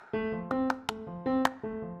I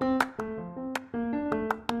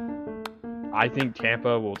think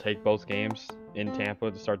Tampa will take both games in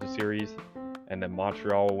Tampa to start the series, and then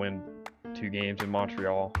Montreal will win 2 games in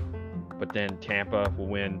Montreal. But then Tampa will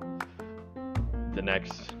win the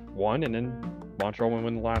next one, and then Montreal will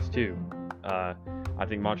win the last 2. I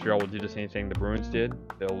think Montreal will do the same thing the Bruins did.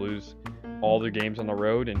 They'll lose all their games on the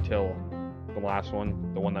road until the last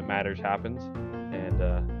one, the one that matters, happens, and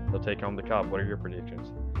they'll take home the cup. What are your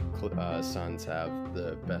predictions? Suns have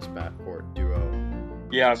the best backcourt duo.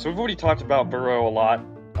 Yeah, so we've already talked about Burrow a lot,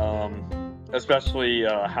 especially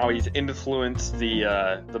how he's influenced the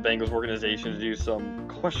Bengals organization to do some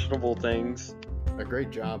questionable things. A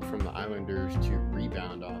great job from the Islanders to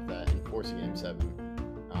rebound off that and force a Game 7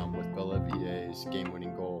 with Bellavie's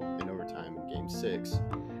game-winning goal in overtime in Game 6.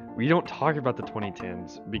 We don't talk about the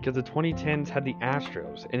 2010s because the 2010s had the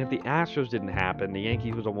Astros, and if the Astros didn't happen, the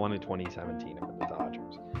Yankees would have won in 2017 over the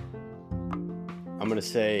Dodgers. I'm going to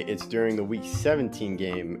say it's during the Week 17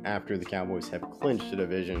 game after the Cowboys have clinched the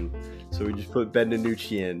division, so we just put Ben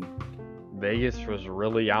DiNucci in. Vegas was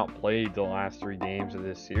really outplayed the last 3 games of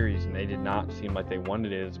this series, and they did not seem like they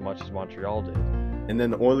wanted it as much as Montreal did. And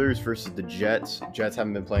then the Oilers versus the Jets. Jets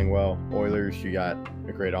haven't been playing well. Oilers, you got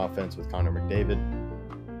a great offense with Connor McDavid.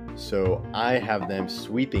 So I have them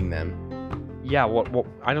sweeping them. Yeah, well,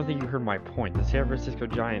 I don't think you heard my point. The San Francisco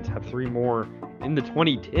Giants have 3 more in the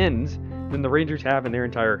 2010s than the Rangers have in their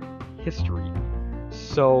entire history.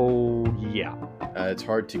 So, yeah. It's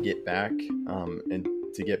hard to get back and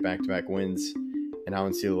to get back-to-back wins. And I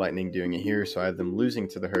don't see the Lightning doing it here, so I have them losing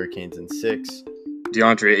to the Hurricanes in 6.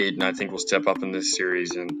 DeAndre Ayton, I think, will step up in this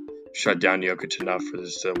series and shut down Jokic enough for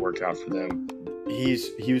this to work out for them.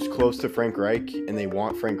 He was close to Frank Reich, and they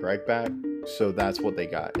want Frank Reich back, so that's what they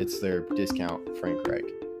got. It's their discount Frank Reich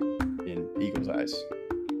in Eagles' eyes.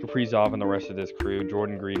 Kaprizov and the rest of this crew,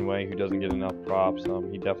 Jordan Greenway, who doesn't get enough props.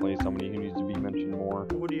 He definitely is somebody who needs to be mentioned more.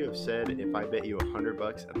 What would you have said if I bet you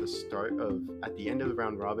 $100 at the end of the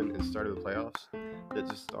round robin and start of the playoffs that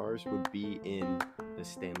the Stars would be in the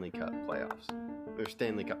Stanley Cup playoffs? Or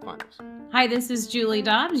Stanley Cup finals. Hi, this is Julie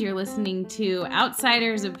Dobbs. You're listening to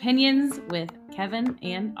Outsiders Opinions with Kevin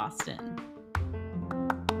and Austin.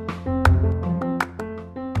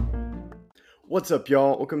 What's up,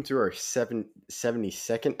 y'all? Welcome to our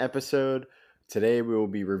 72nd episode. Today we will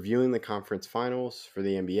be reviewing the conference finals for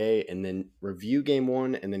the NBA and then review game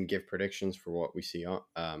 1 and then give predictions for what we see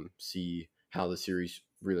how the series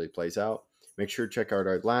really plays out. Make sure to check out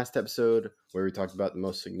our last episode where we talked about the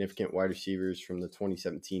most significant wide receivers from the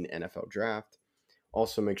 2017 NFL Draft.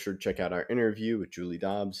 Also, make sure to check out our interview with Julie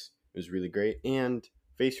Dobbs. It was really great. And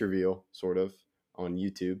face reveal, sort of, on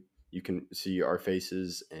YouTube. You can see our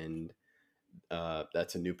faces, and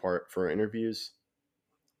that's a new part for our interviews.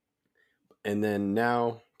 And then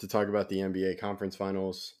now to talk about the NBA Conference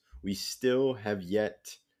Finals. We still have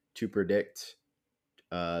yet to predict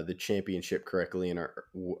the championship correctly in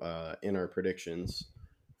our predictions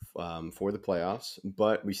for the playoffs,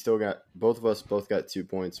 but we still got both got 2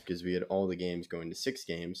 points because we had all the games going to 6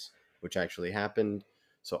 games, which actually happened.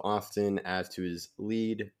 So Austin adds to his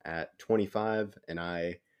lead at 25, and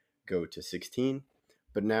I go to 16.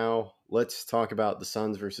 But now let's talk about the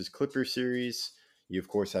Suns versus Clippers series. You of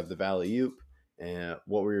course have the Valley Oop. And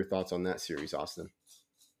what were your thoughts on that series, Austin?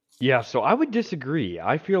 Yeah, so I would disagree.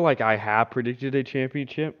 I feel like I have predicted a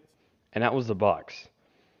championship, and that was the Bucks.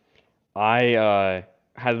 I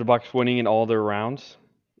had the Bucks winning in all their rounds,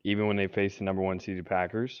 even when they faced the number 1 seeded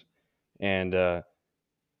Packers. And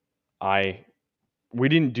we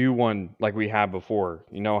didn't do one like we had before.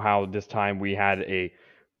 You know how this time we had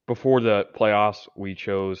before the playoffs, we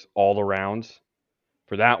chose all the rounds.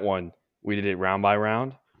 For that one, we did it round by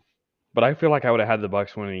round. But I feel like I would have had the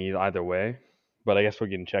Bucks winning either way. But I guess we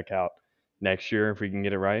can check out next year if we can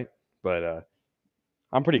get it right. But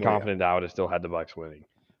I'm pretty confident that I would have still had the Bucks winning.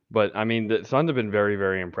 But, I mean, the Suns have been very,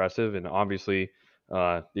 very impressive. And obviously,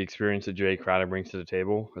 the experience that Jay Crowder brings to the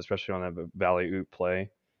table, especially on that Valley Oop play,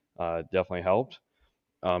 definitely helped.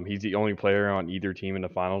 He's the only player on either team in the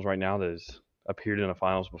finals right now that has appeared in the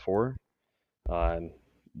finals before. And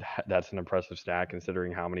that's an impressive stat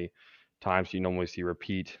considering how many times you normally see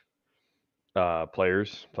repeat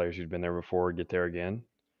players who've been there before get there again.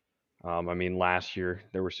 I mean, last year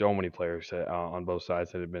there were so many players on both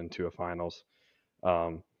sides that had been to a finals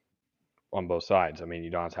on both sides. I mean,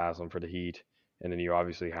 Udonis Haslem for the Heat, and then you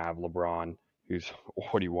obviously have LeBron, who's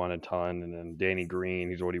already won a ton, and then Danny Green,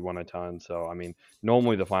 who's already won a ton. So, I mean,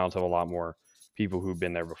 normally the finals have a lot more people who've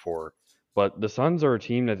been there before. But the Suns are a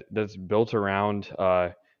team that's built around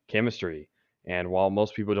chemistry. And while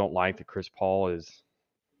most people don't like that Chris Paul is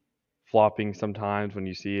flopping sometimes when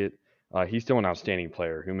you see it. He's still an outstanding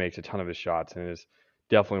player who makes a ton of his shots and is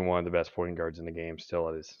definitely one of the best point guards in the game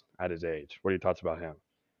still at his age. What are your thoughts about him?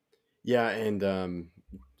 Yeah, and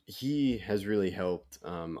he has really helped.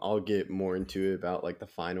 I'll get more into it about like the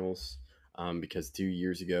finals because 2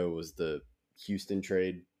 years ago was the Houston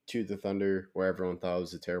trade to the Thunder, where everyone thought it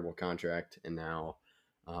was a terrible contract, and now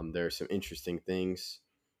there are some interesting things,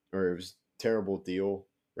 or it was a terrible deal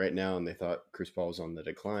right now, and they thought Chris Paul was on the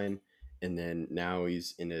decline, and then now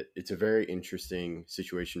he's in it. It's a very interesting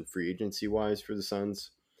situation free agency wise for the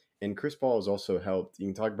Suns, and Chris Paul has also helped. You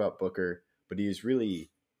can talk about Booker, but he's really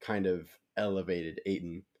kind of elevated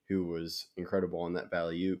Ayton, who was incredible on that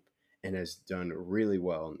Valley Oop and has done really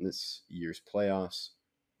well in this year's playoffs.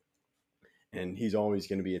 And he's always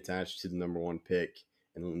going to be attached to the number one pick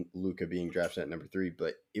and Luka being drafted at number 3.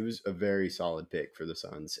 But it was a very solid pick for the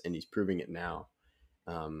Suns, and he's proving it now.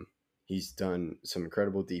 He's done some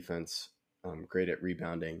incredible defense, great at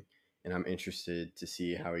rebounding, and I'm interested to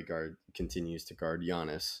see how he continues to guard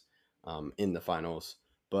Giannis in the finals.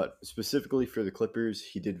 But specifically for the Clippers,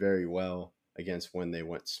 he did very well against when they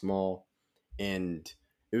went small. And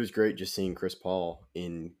it was great just seeing Chris Paul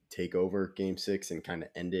take over game 6 and kind of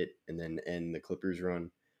end it and then end the Clippers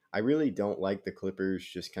run. I really don't like the Clippers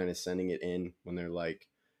just kind of sending it in when they're like,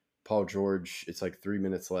 Paul George, it's like 3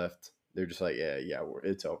 minutes left. They're just like, yeah,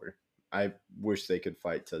 it's over. I wish they could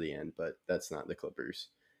fight to the end, but that's not the Clippers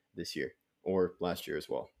this year or last year as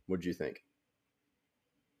well. What do you think?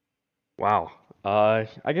 Wow. I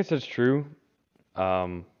guess that's true.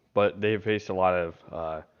 But they've faced a lot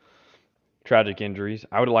of tragic injuries.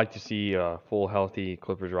 I would like to see a full healthy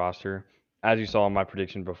Clippers roster. As you saw in my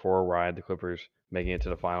prediction before, where I had the Clippers making it to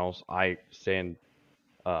the finals, I stand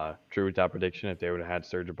true with that prediction. If they would have had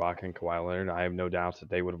Serge Ibaka and Kawhi Leonard, I have no doubts that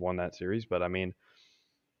they would have won that series. But I mean,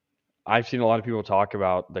 I've seen a lot of people talk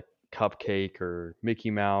about the cupcake or Mickey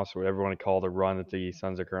Mouse or whatever you want to call the run that the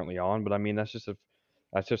Suns are currently on. But I mean, that's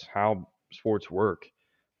just how sports work.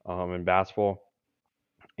 In basketball,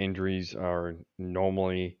 injuries are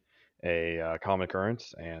normally a common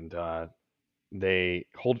occurrence, and they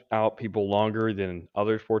hold out people longer than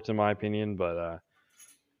other sports, in my opinion. But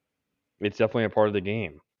it's definitely a part of the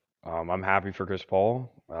game. I'm happy for Chris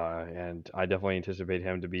Paul, and I definitely anticipate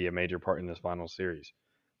him to be a major part in this final series.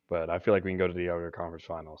 But I feel like we can go to the other conference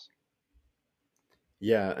finals.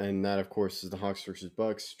 Yeah, and that of course is the Hawks versus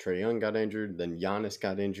Bucks. Trae Young got injured, then Giannis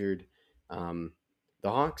got injured. Um, the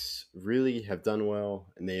Hawks really have done well,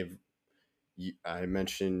 and I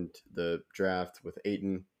mentioned the draft with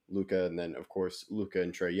Ayton, Luka, and then of course Luka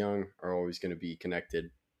and Trae Young are always going to be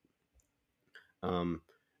connected. Um,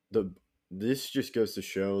 the This just goes to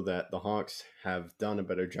show that the Hawks have done a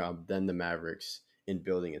better job than the Mavericks in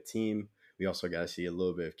building a team. We also got to see a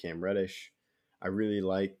little bit of Cam Reddish. I really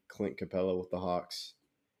like Clint Capella with the Hawks,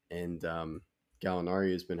 and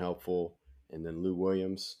Gallinari has been helpful, and then Lou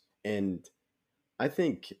Williams. And I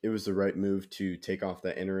think it was the right move to take off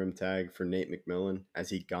that interim tag for Nate McMillan as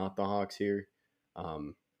he got the Hawks here,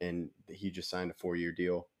 and he just signed a 4-year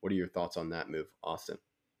deal. What are your thoughts on that move, Austin?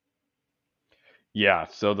 Yeah,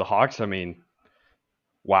 so the Hawks, I mean,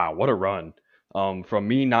 wow, what a run. From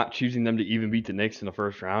me not choosing them to even beat the Knicks in the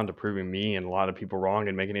first round to proving me and a lot of people wrong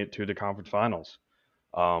and making it to the conference finals.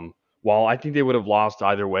 While I think they would have lost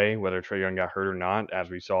either way, whether Trae Young got hurt or not, as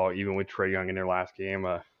we saw even with Trae Young in their last game,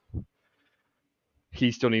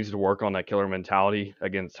 he still needs to work on that killer mentality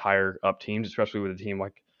against higher up teams, especially with a team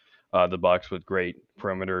like the Bucks with great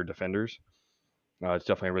perimeter defenders. It's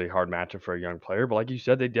definitely a really hard matchup for a young player, but like you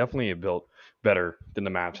said, they definitely have built better than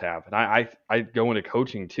the Mavs have. And I go into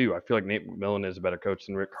coaching too. I feel like Nate McMillan is a better coach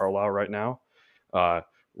than Rick Carlisle right now.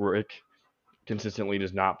 Rick consistently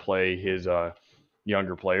does not play his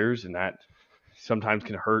younger players, and that sometimes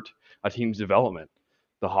can hurt a team's development.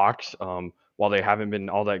 The Hawks, while they haven't been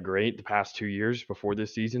all that great the past 2 years before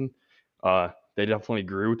this season, they definitely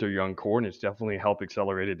grew with their young core, and it's definitely helped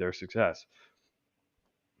accelerated their success.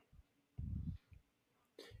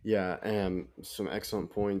 Yeah, some excellent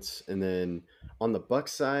points. And then on the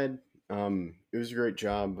Bucks side, it was a great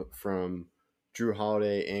job from Drew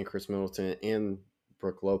Holiday and Chris Middleton and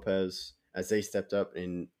Brooke Lopez as they stepped up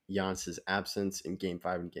in Giannis's absence in Game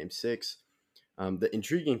 5 and Game 6. The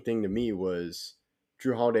intriguing thing to me was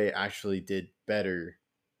Drew Holiday actually did better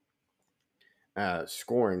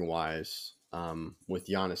scoring wise with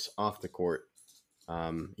Giannis off the court.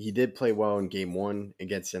 He did play well in Game 1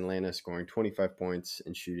 against Atlanta, scoring 25 points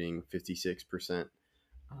and shooting 56%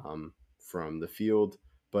 from the field.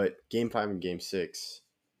 But Game 5 and Game 6,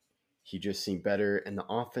 he just seemed better, and the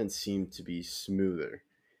offense seemed to be smoother,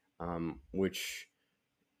 which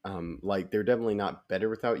Like they're definitely not better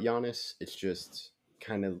without Giannis. It's just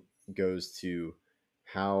kind of goes to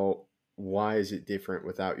why is it different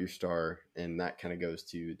without your star, and that kind of goes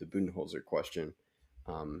to the Budenholzer question.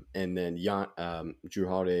 And then Drew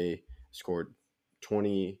Holiday scored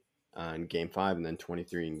 20 in Game 5, and then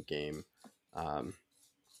 23 in Game um,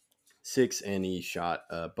 6, and he shot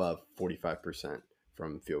above 45%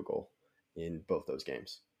 from field goal in both those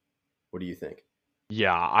games. What do you think?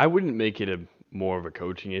 Yeah, I wouldn't make it a more of a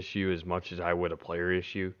coaching issue as much as I would a player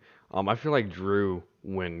issue. I feel like Drew,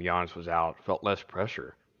 when Giannis was out, felt less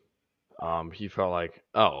pressure. He felt like,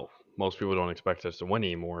 oh, most people don't expect us to win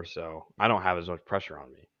anymore, so I don't have as much pressure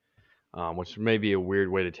on me. Which may be a weird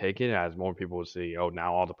way to take it, as more people would say, oh,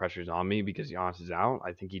 now all the pressure's on me because Giannis is out.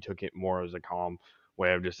 I think he took it more as a calm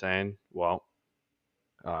way of just saying, well,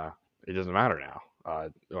 it doesn't matter now.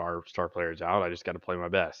 Our star player is out. I just got to play my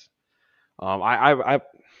best. Um, I, I,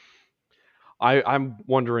 I, I'm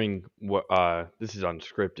wondering what. This is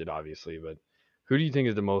unscripted, obviously, but who do you think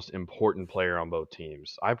is the most important player on both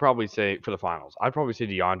teams? I'd probably say for the finals. I'd probably say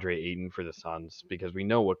DeAndre Ayton for the Suns because we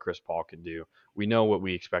know what Chris Paul can do. We know what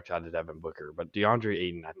we expect out of Devin Booker, but DeAndre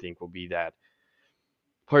Ayton, I think, will be that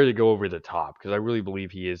player to go over the top because I really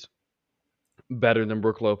believe he is better than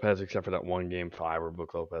Brook Lopez, except for that one game 5 where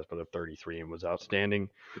Brook Lopez put up 33 and was outstanding.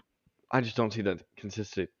 I just don't see that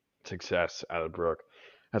consistent success out of Brook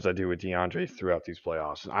as I do with DeAndre throughout these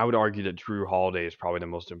playoffs. And I would argue that Drew Holiday is probably the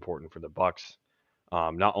most important for the Bucks.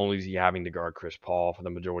 Not only is he having to guard Chris Paul for the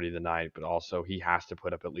majority of the night, but also he has to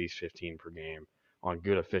put up at least 15 per game on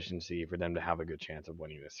good efficiency for them to have a good chance of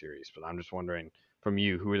winning this series. But I'm just wondering from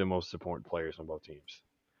you, who are the most important players on both teams?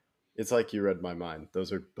 It's like you read my mind.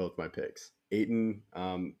 Those are both my picks. Ayton,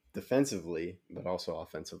 defensively, but also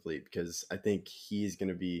offensively, because I think he's going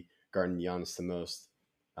to be guarding Giannis the most.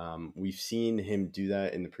 We've seen him do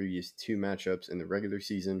that in the previous 2 matchups in the regular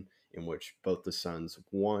season, in which both the Suns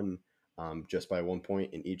won just by 1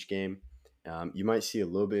 point in each game. You might see a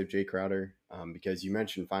little bit of Jay Crowder because you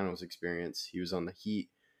mentioned finals experience. He was on the Heat,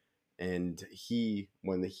 and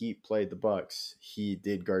when the Heat played the Bucks, he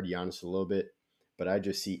did guard Giannis a little bit. But I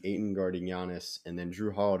just see Ayton guarding Giannis, and then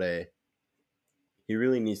Drew Holiday. He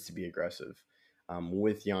really needs to be aggressive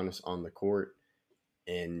with Giannis on the court,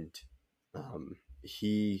 and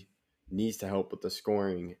he needs to help with the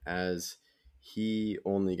scoring as he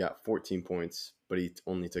only got 14 points, but he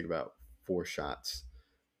only took about 4 shots,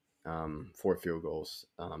 4 field goals.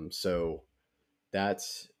 So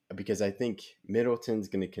that's because I think Middleton's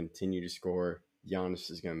going to continue to score. Giannis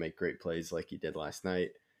is going to make great plays like he did last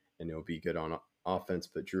night, and it'll be good on offense.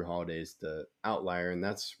 But Drew Holiday is the outlier, and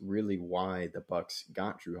that's really why the Bucks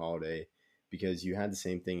got Drew Holiday, because you had the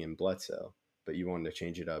same thing in Bledsoe, but you wanted to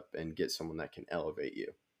change it up and get someone that can elevate you.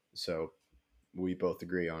 So we both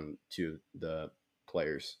agree on 2 the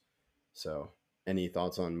players. So any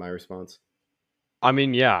thoughts on my response?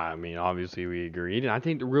 Obviously we agreed, and I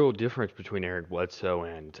think the real difference between Eric Bledsoe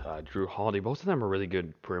and Drew Holiday, both of them are really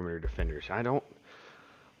good perimeter defenders. I don't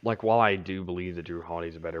while I do believe that Drew Holiday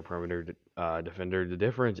is a better perimeter defender, the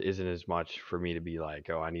difference isn't as much for me to be like,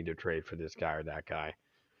 oh, I need to trade for this guy or that guy.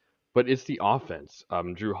 But it's the offense.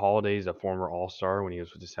 Drew Holiday is a former All-Star when he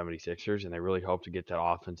was with the 76ers, and they really hope to get that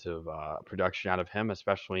offensive production out of him,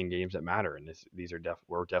 especially in games that matter. And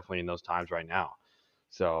we're definitely in those times right now.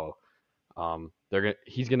 So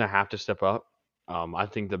he's gonna have to step up. I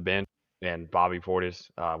think the bench and Bobby Portis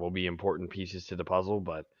will be important pieces to the puzzle,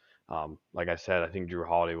 but like I said, I think Drew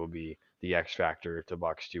Holiday will be the X factor if the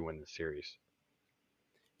Bucks do win the series.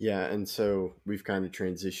 Yeah, and so we've kind of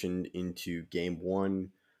transitioned into Game 1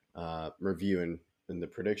 review and the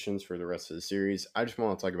predictions for the rest of the series. I just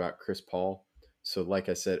want to talk about Chris Paul. So, like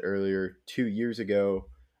I said earlier, 2 years ago,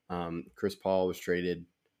 Chris Paul was traded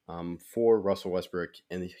for Russell Westbrook,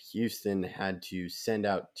 and Houston had to send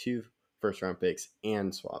out 2 first-round picks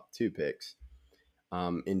and swap 2 picks.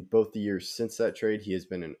 In both the years since that trade, he has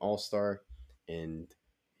been an all-star, and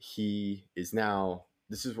he is now.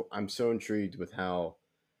 I'm so intrigued with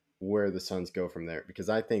where the Suns go from there, because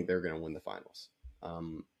I think they're going to win the finals.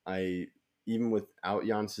 I even without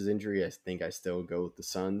Giannis's injury, I think I still go with the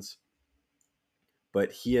Suns.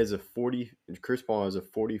 But he has Chris Paul has a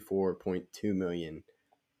 $44.2 million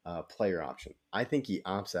player option. I think he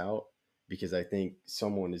opts out because I think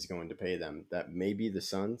someone is going to pay them. That may be the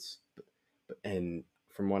Suns, and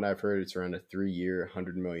from what I've heard, it's around a 3-year,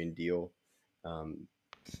 $100 million deal.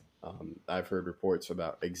 I've heard reports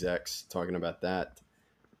about execs talking about that.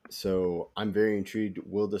 So I'm very intrigued.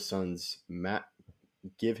 Will the Suns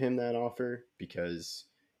give him that offer? Because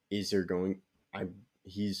he's going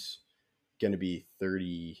to be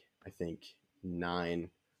 30, I think 9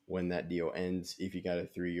 when that deal ends if he got a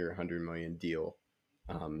 3-year, $100 million deal.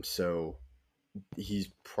 So he's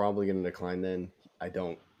probably going to decline then.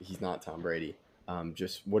 He's not Tom Brady.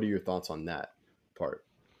 Just what are your thoughts on that part?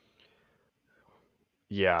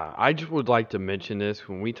 Yeah, I just would like to mention this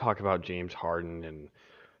when we talk about James Harden and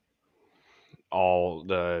all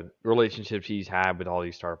the relationships he's had with all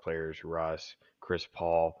these star players, Russ, Chris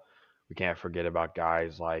Paul. We can't forget about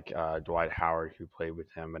guys like Dwight Howard, who played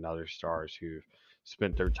with him, and other stars who've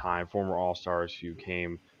spent their time, former All Stars who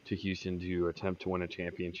came to Houston to attempt to win a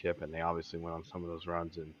championship, and they obviously went on some of those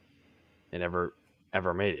runs and ever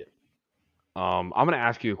made it. I'm going to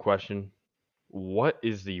ask you a question. What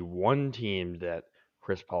is the one team that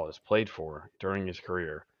Chris Paul has played for during his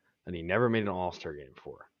career that he never made an All Star game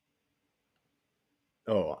for?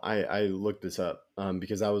 Oh, I looked this up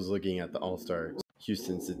because I was looking at the All Star.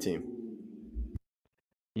 Houston's the team.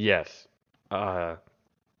 Yes.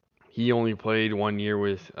 He only played 1 year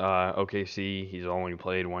with OKC. He's only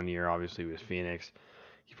played 1 year, obviously, with Phoenix.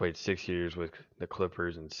 He played 6 years with the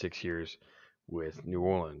Clippers and 6 years with New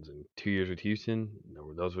Orleans and 2 years with Houston.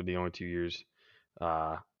 Those were the only 2 years.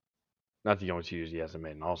 Not the only 2 years he hasn't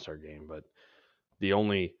made an All Star game, but the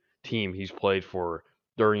only team he's played for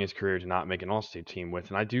during his career to not make an All Star team with.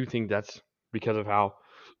 And I do think that's because of how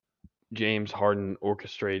James Harden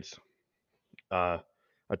orchestrates a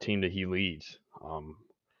team that he leads.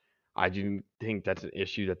 I do think that's an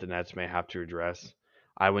issue that the Nets may have to address.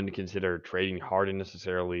 I wouldn't consider trading Harden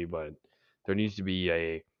necessarily, but there needs to be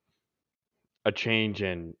a change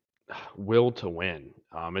in will to win.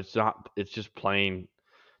 It's just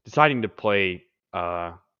deciding to play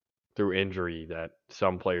through injury that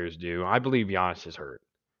some players do. I believe Giannis is hurt.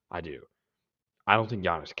 I do. I don't think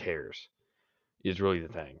Giannis cares. Is really the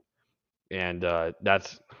thing, and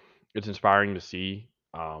it's inspiring to see.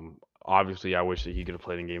 Obviously, I wish that he could have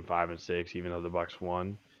played in Game 5 and 6, even though the Bucks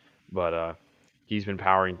won. But he's been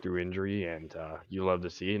powering through injury, and you love to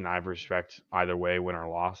see it. And I respect either way, win or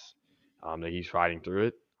loss, that he's fighting through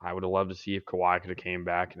it. I would have loved to see if Kawhi could have came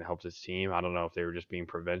back and helped his team. I don't know if they were just being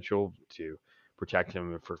provincial to protect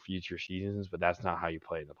him for future seasons, but that's not how you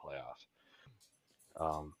play in the playoffs.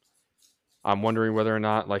 Um, I'm wondering whether or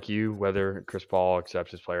not, like you, whether Chris Paul accepts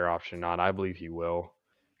his player option or not. I believe he will,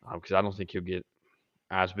 because I don't think he'll get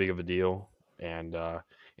as big of a deal, and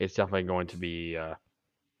it's definitely going to be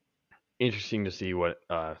interesting to see what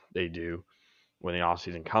they do when the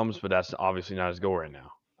offseason comes. But that's obviously not his goal right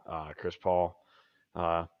now. Chris Paul,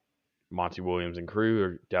 Monty Williams, and crew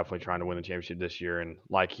are definitely trying to win the championship this year. And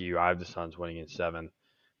like you, I have the Suns winning in 7.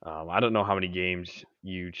 I don't know how many games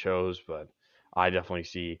you chose, but I definitely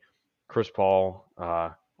see Chris Paul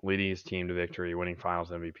leading his team to victory, winning Finals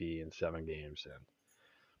MVP in 7 games, and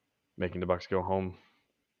making the Bucks go home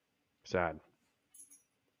sad.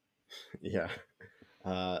 Yeah.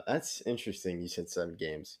 That's interesting. You said 7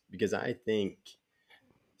 games because I think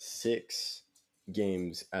 6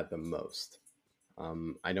 games at the most.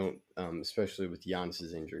 I don't, especially with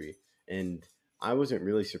Giannis's injury, and I wasn't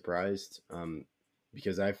really surprised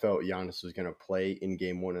because I felt Giannis was going to play in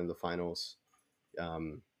Game 1 of the finals,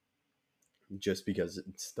 just because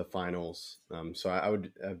it's the finals. So I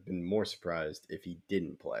would have been more surprised if he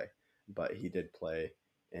didn't play, but he did play,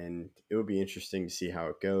 and it would be interesting to see how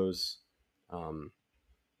it goes.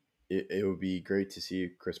 It would be great to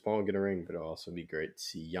see Chris Paul get a ring, but it'll also be great to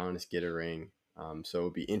see Giannis get a ring. So it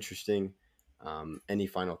would be interesting. Any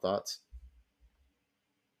final thoughts?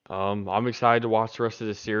 I'm excited to watch the rest of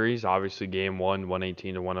the series. Obviously, Game 1,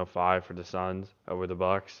 118-105 for the Suns over the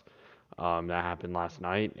Bucks. That happened last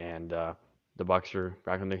night, and the Bucks are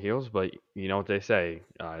back on their heels. But you know what they say: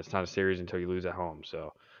 it's not a series until you lose at home.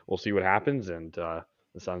 So we'll see what happens, and the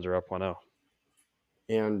Suns are up 1-0.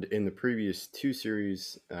 And in the previous 2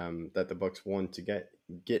 series that the Bucks won to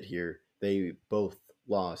get here, they both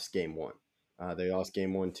lost Game 1. They lost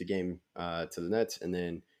Game 1 to the Nets, and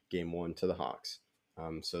then Game 1 to the Hawks.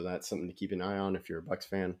 So that's something to keep an eye on if you're a Bucks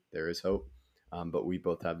fan. There is hope. But we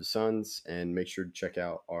both have the Suns, and make sure to check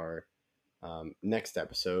out our next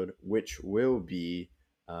episode, which will be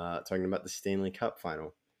talking about the Stanley Cup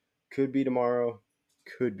final. Could be tomorrow,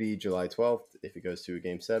 could be July 12th if it goes to a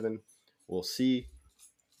Game 7. We'll see.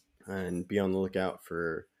 And be on the lookout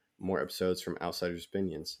for more episodes from Outsiders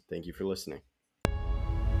Opinions. Thank you for listening.